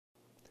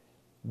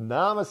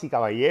Damas y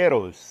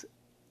caballeros,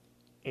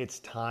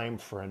 it's time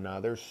for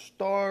another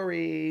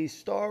story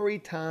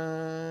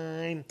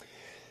time.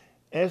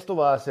 Esto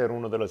va a ser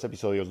uno de los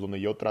episodios donde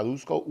yo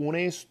traduzco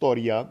una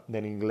historia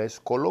del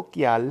inglés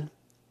coloquial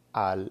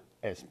al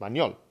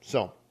español.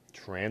 So,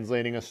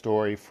 translating a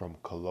story from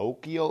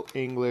colloquial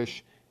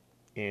English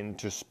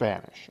into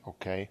Spanish,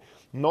 ¿ok?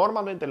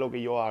 Normalmente lo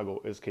que yo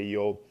hago es que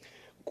yo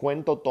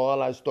cuento toda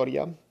la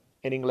historia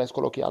en inglés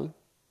coloquial,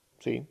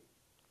 ¿sí?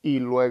 Y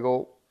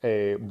luego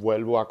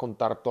vuelvo a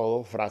contar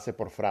todo frase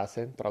por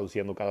frase,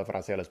 traduciendo cada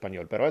frase al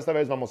español. Pero esta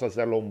vez vamos a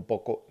hacerlo un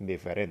poco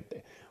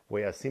diferente.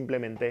 Voy a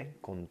simplemente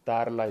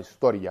contar la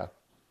historia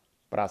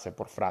frase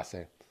por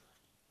frase,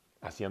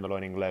 haciéndolo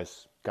en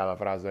inglés, cada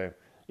frase,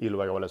 y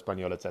luego el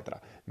español, etc.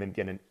 ¿Me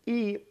entienden?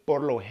 Y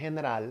por lo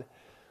general,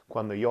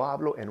 cuando yo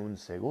hablo en un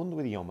segundo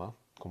idioma,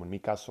 como en mi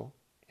caso,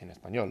 en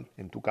español,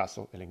 en tu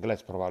caso, el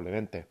inglés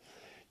probablemente,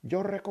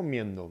 yo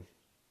recomiendo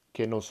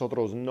que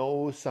nosotros no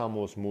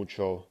usamos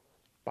mucho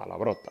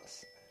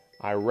palabrotas.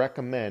 I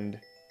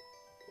recommend...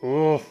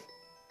 Uf,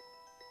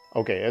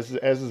 ok, eso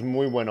es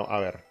muy bueno.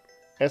 A ver,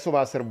 eso va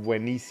a ser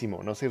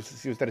buenísimo. No sé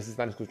si ustedes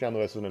están escuchando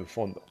eso en el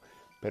fondo,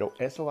 pero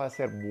eso va a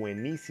ser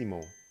buenísimo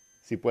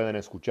si pueden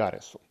escuchar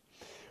eso.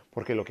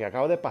 Porque lo que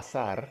acaba de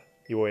pasar,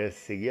 y voy a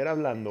seguir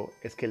hablando,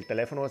 es que el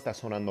teléfono está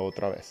sonando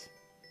otra vez.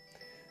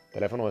 El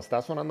teléfono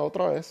está sonando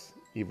otra vez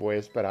y voy a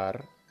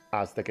esperar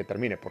hasta que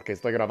termine, porque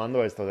estoy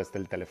grabando esto desde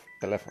el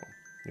teléfono.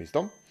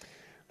 ¿Listo?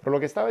 Pero lo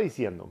que estaba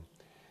diciendo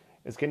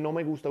es que no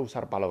me gusta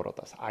usar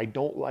palabrotas. I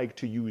don't like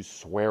to use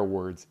swear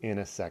words in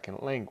a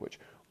second language.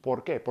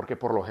 ¿Por qué? Porque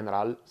por lo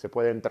general se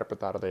puede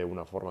interpretar de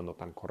una forma no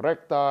tan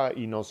correcta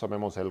y no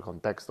sabemos el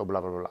contexto,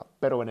 bla, bla, bla.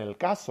 Pero en el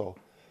caso,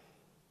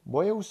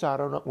 voy a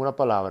usar una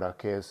palabra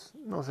que es,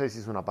 no sé si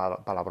es una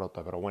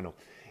palabrota, pero bueno,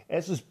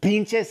 esos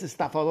pinches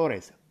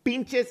estafadores.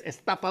 Pinches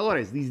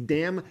estafadores. These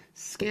damn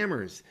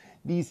scammers.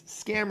 These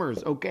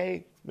scammers, ¿ok?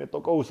 Me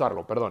tocó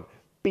usarlo, perdón.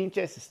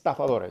 Pinches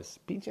estafadores.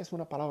 ¿Pinche es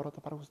una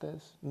palabrota para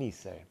ustedes? Ni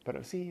sé,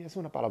 pero sí es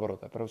una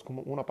palabrota, pero es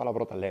como una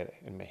palabrota leve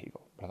en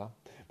México, ¿verdad?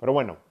 Pero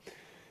bueno,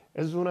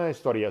 es una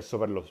historia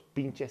sobre los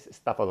pinches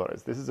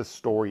estafadores. This is a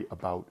story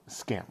about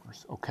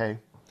scammers, okay?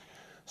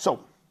 So,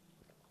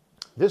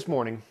 this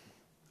morning,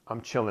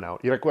 I'm chilling out.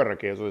 Y recuerda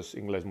que eso es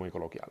inglés muy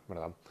coloquial,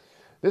 ¿verdad?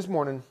 This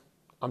morning,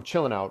 I'm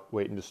chilling out,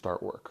 waiting to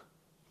start work.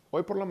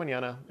 Hoy por la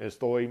mañana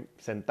estoy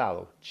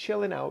sentado.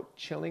 Chilling out,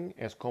 chilling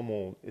es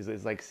como,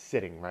 is like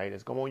sitting, right?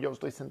 Es como yo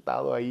estoy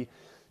sentado ahí,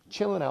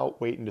 chilling out,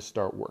 waiting to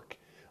start work.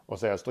 O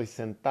sea, estoy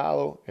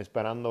sentado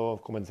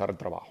esperando comenzar el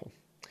trabajo.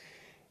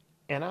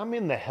 And I'm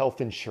in the health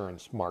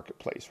insurance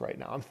marketplace right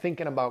now. I'm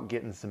thinking about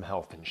getting some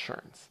health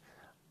insurance.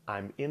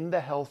 I'm in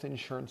the health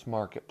insurance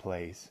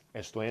marketplace.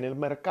 Estoy en el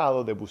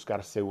mercado de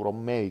buscar seguro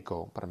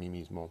médico para mí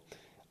mismo.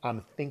 I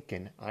am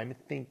thinking,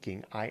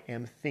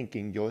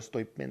 yo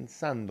estoy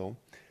pensando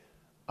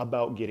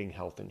about getting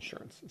health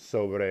insurance,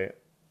 sobre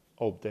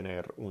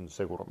obtener un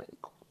seguro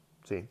médico.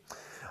 ¿Sí?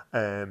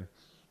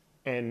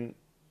 And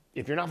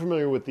if you're not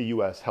familiar with the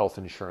U.S. health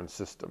insurance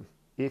system,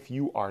 if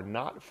you are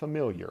not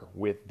familiar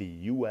with the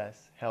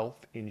U.S.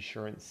 health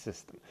insurance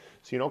system,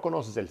 si no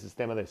conoces el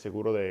sistema de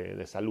seguro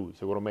de salud,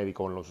 seguro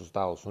médico en los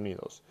Estados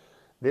Unidos,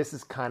 this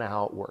is kind of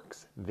how it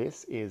works.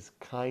 This is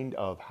kind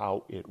of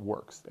how it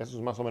works. Eso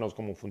es más o menos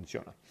cómo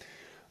funciona.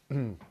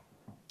 A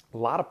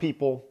lot of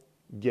people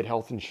get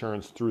health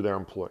insurance through their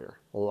employer.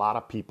 A lot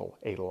of people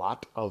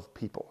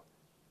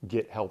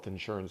get health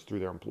insurance through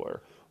their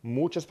employer.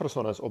 Muchas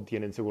personas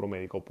obtienen seguro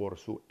médico por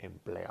su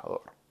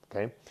empleador.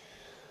 Okay?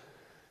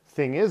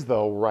 Thing is,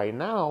 though, right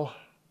now,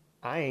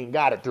 I ain't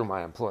got it through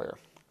my employer.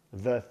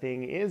 The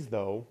thing is,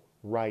 though,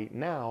 right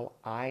now,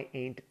 I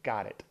ain't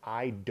got it.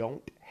 I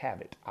don't have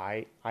it.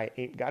 I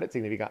ain't got it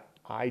significa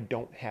I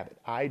don't have it.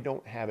 I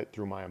don't have it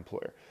through my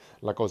employer.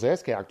 La cosa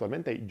es que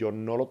actualmente yo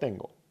no lo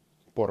tengo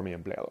por mi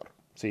empleador.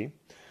 ¿Sí?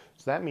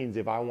 So that means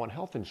if I want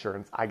health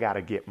insurance, I got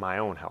to get my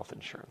own health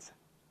insurance.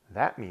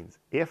 That means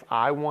if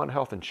I want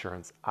health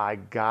insurance, I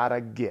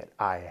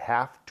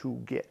have to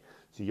get.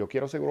 Si yo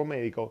quiero seguro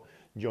médico,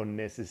 yo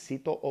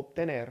necesito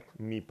obtener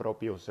mi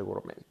propio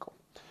seguro médico.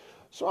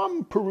 So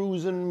I'm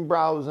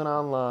browsing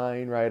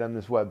online, right, on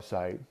this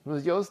website.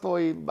 Entonces yo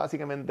estoy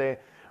básicamente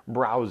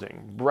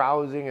browsing.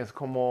 Browsing es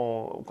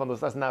como cuando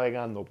estás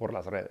navegando por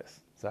las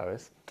redes,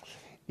 ¿sabes?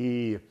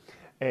 Y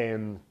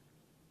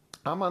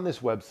I'm on this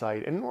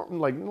website, and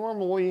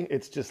normally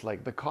it's just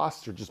like the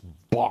costs are just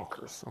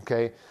bonkers,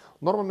 okay?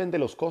 Normalmente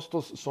los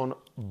costos son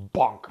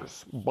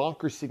bonkers.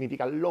 Bonkers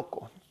significa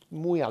loco.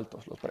 Muy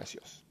altos los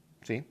precios,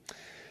 ¿sí?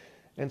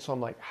 And so I'm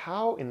like,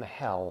 how in the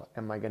hell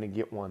am I going to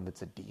get one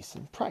that's a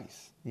decent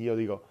price? Y yo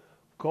digo,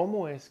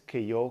 cómo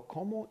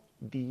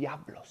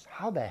diablos,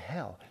 how the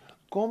hell,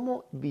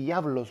 cómo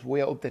diablos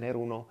voy a obtener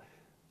uno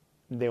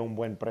de un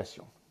buen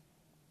precio?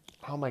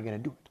 How am I going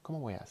to do it?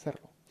 ¿Cómo voy a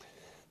hacerlo?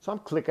 So I'm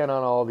clicking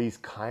on all these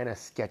kind of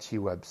sketchy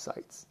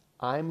websites.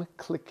 I'm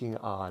clicking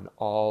on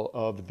all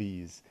of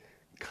these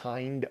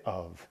kind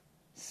of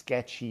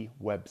sketchy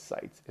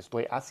websites.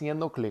 Estoy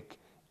haciendo clic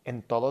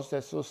en todos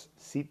esos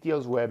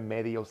sitios web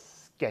medio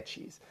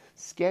sketchies.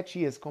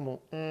 Sketchy es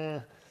como,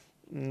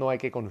 no hay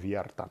que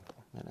confiar tanto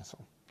en eso,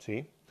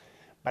 ¿sí?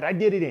 But I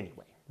did it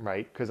anyway,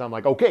 right? Because I'm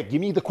like, okay,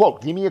 give me the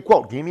quote, give me a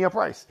quote, give me a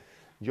price.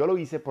 Yo lo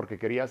hice porque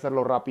quería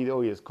hacerlo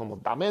rápido y es como,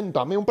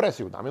 dame un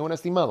precio, dame un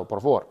estimado,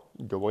 por favor.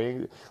 Yo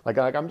voy, like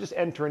I'm just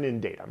entering in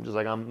data. I'm just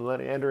like, I'm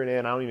entering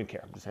in, I don't even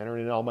care. I'm just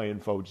entering in all my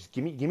info. Just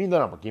give me the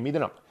number, give me the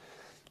number.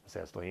 O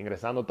sea, estoy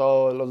ingresando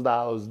todos los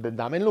datos.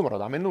 Dame el número,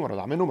 dame el número,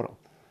 dame el número.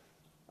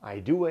 I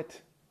do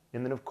it.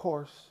 And then, of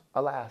course,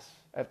 alas,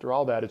 after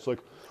all that, it's like,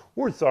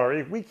 we're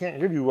sorry, we can't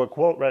give you a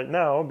quote right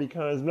now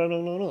because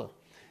no.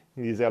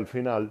 Y dice al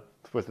final,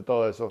 después de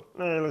todo eso,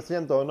 lo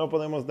siento, no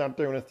podemos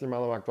darte un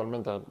estimado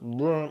actualmente.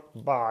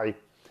 Bye.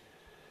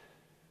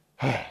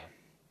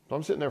 So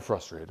I'm sitting there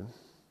frustrated.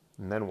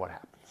 And then what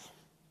happens?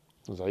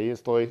 Entonces ahí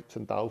estoy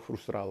sentado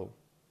frustrado.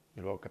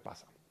 Y luego, ¿qué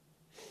pasa?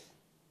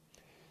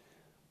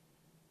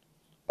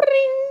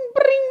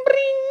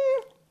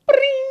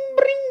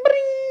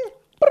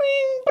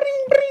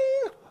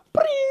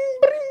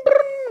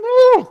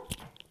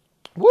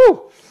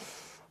 Woo!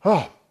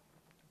 Oh,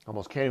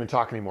 almost can't even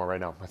talk anymore right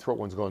now. My throat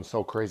one's going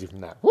so crazy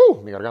from that.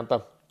 Woo! Mi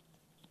garganta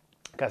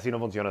casi no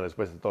funciona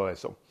después de todo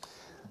eso.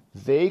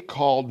 They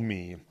called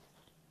me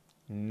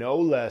no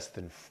less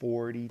than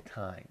 40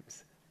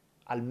 times.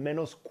 Al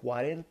menos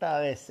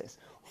 40 veces.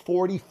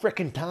 40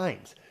 freaking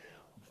times.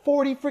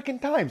 40 freaking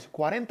times.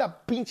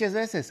 40 pinches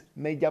veces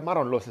me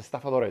llamaron los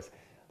estafadores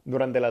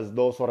durante las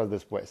 2 horas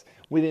después.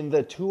 Within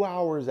the 2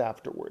 hours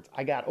afterwards,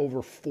 I got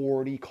over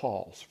 40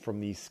 calls from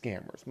these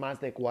scammers.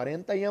 Más de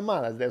 40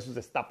 llamadas de esos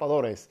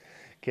estafadores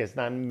que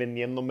están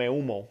vendiéndome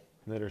humo.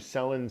 That are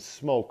selling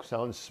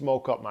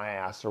smoke up my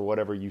ass, or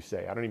whatever you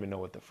say. I don't even know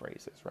what the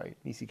phrase is, right?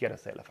 Ni siquiera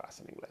sé la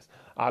frase en inglés.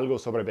 Algo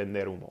sobre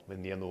vender humo,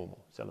 vendiendo humo,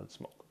 selling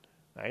smoke,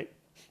 right?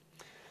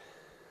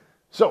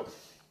 So,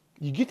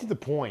 you get to the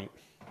point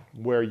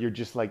where you're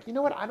just like, you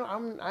know what?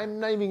 I'm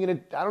not even gonna.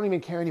 I don't even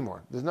care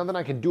anymore. There's nothing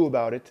I can do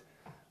about it.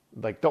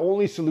 Like the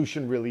only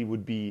solution really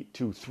would be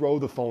to throw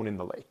the phone in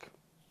the lake.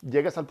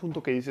 Llegas al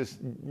punto que dices,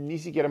 ni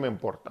siquiera me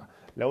importa.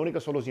 La única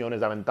solución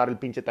es aventar el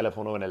pinche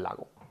teléfono en el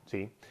lago,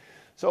 ¿sí?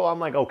 So I'm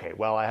like, okay,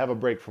 well, I have a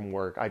break from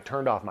work. I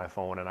turned off my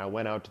phone and I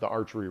went out to the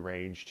archery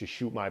range to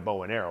shoot my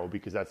bow and arrow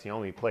because that's the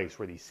only place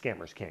where these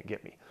scammers can't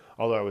get me.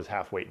 Although I was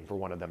half waiting for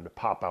one of them to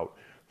pop out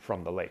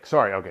from the lake.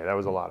 Sorry, okay, that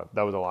was a lot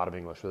of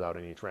English without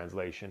any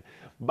translation.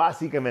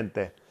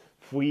 Básicamente,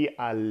 fui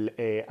al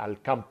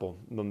campo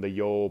donde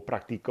yo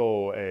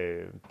practico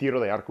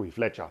tiro de arco y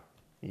flecha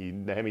y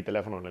dejé mi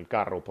teléfono en el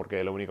carro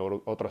porque la única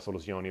otra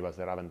solución iba a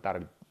ser aventar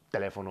el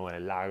teléfono en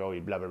el lago y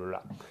bla, bla, bla,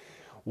 bla.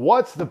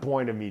 What's the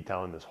point of me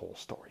telling this whole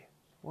story?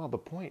 Well, the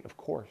point, of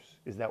course,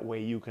 is that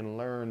way you can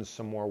learn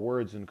some more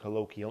words in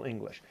colloquial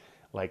English,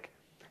 like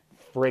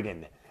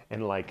friggin',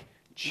 and like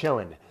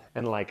chillin',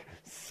 and like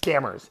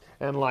scammers,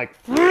 and like...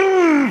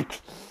 You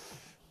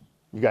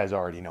guys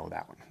already know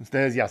that one.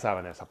 Ustedes ya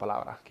saben esa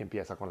palabra que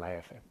empieza con la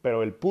F.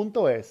 Pero el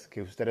punto es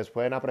que ustedes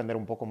pueden aprender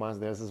un poco más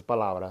de esas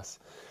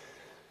palabras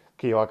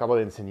que yo acabo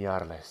de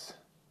enseñarles.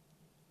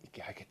 Y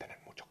que hay que tener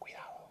mucho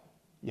cuidado.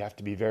 You have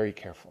to be very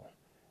careful.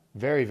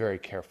 Very, very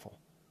careful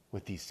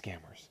with these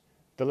scammers.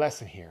 The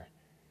lesson here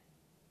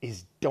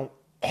is don't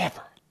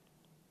ever,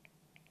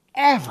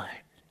 and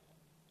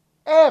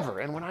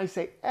when I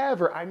say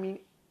ever, I mean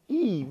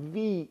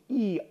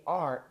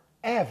EVER,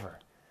 ever,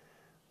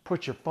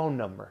 put your phone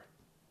number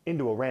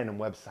into a random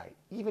website,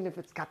 even if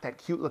it's got that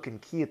cute looking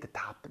key at the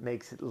top that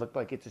makes it look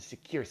like it's a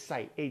secure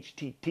site,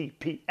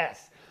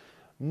 HTTPS.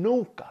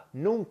 Nunca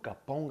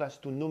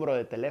pongas tu número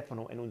de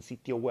teléfono en un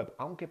sitio web,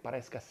 aunque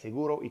parezca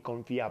seguro y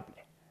confiable.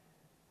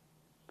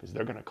 Because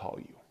they're going to call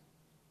you.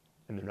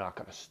 And they're not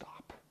going to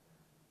stop.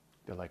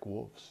 They're like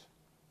wolves.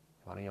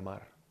 Te van a llamar.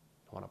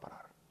 No van a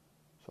parar.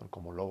 Son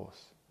como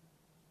lobos.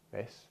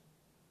 ¿Ves?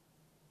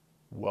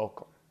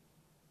 Welcome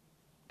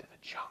to the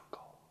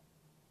jungle.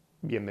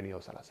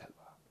 Bienvenidos a la selva.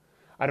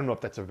 I don't know if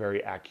that's a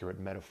very accurate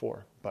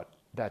metaphor, but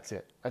that's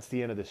it. That's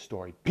the end of this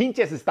story.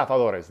 Pinches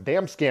estafadores.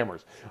 Damn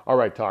scammers. All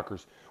right,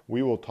 talkers.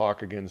 We will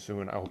talk again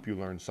soon. I hope you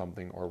learned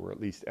something or were at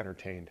least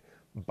entertained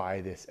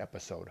by this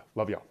episode.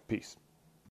 Love y'all. Peace.